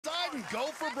didn't go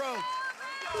for broke.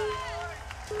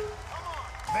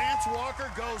 Vance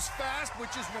Walker goes fast,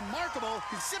 which is remarkable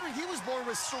considering he was born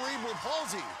with cerebral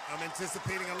palsy. I'm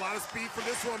anticipating a lot of speed for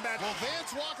this one, Matt. Well,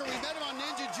 Vance Walker, we met him on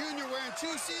Ninja Jr. where in 2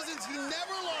 seasons he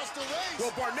never lost a race.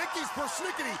 Well, Barthicky's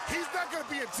persnickety. He's not going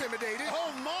to be intimidated.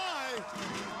 Oh, my.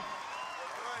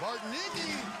 Barthick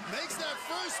makes that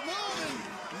first move,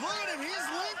 and look at him, he's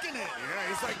linking it. Yeah,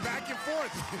 he's like back and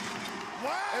forth.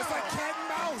 Wow. It's like cat and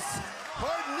mouse.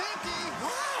 Barthick,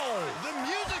 wow. The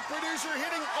music producer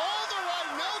hitting all the right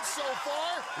notes so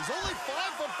far. He's only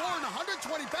 5'4" and 120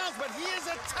 pounds, but he is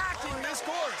attacking this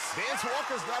course. Vance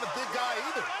Walker's not a big guy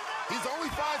either. He's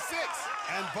only 5'6".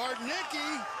 And Barthick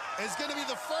is going to be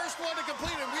the first one to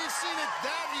complete it. We've seen it.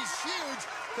 That is huge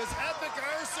because Epic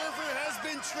Air Surfer has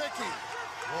been tricky.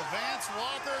 Well, Vance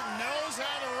Walker knows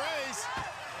how to race,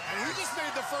 and he just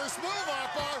made the first move,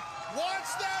 Akbar. Watch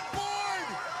that board!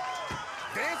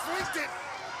 Vance linked it.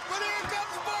 But here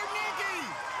comes Barthick!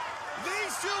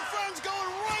 These two friends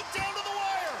going right down to the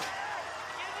wire.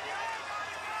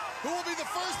 Who will be the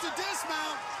first to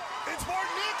dismount? It's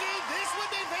Barthick. This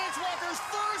would be Vance Walker's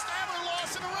first ever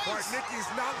loss in a race. Barthicky's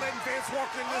not letting Vance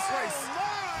Walker in this race.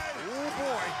 My. Oh,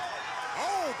 boy.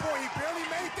 Oh, boy, he barely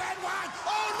made that one.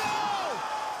 Oh, no!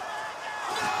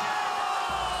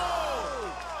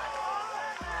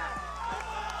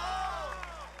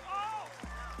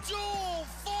 Dual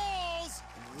falls.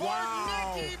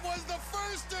 Wow. Barthick was the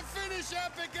first to finish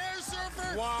Epic Air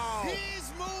Surfer. Wow.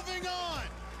 He's moving on.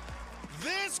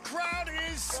 This crowd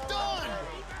is stunned.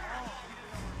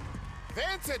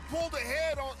 Vance had pulled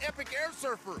ahead on Epic Air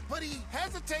Surfer, but he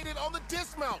hesitated on the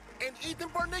dismount, and Ethan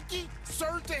Barthick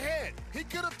surged ahead. He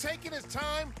could have taken his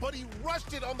time, but he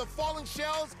rushed it on the falling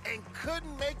shells and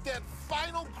couldn't make that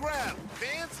final grab.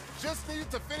 Vance just needed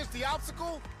to finish the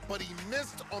obstacle, but he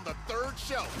missed on the third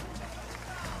shell.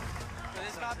 But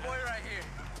this is my boy right here,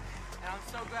 and I'm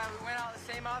so glad we went out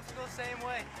the same obstacle, same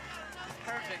way. It's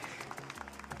perfect.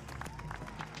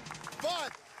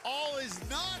 But all is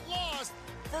not lost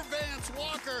for Vance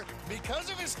Walker. Because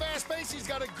of his fast pace, he's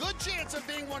got a good chance of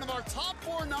being one of our top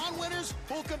 4 non-winners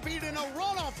who'll compete in a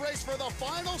runoff race for the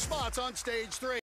final spots on stage 3.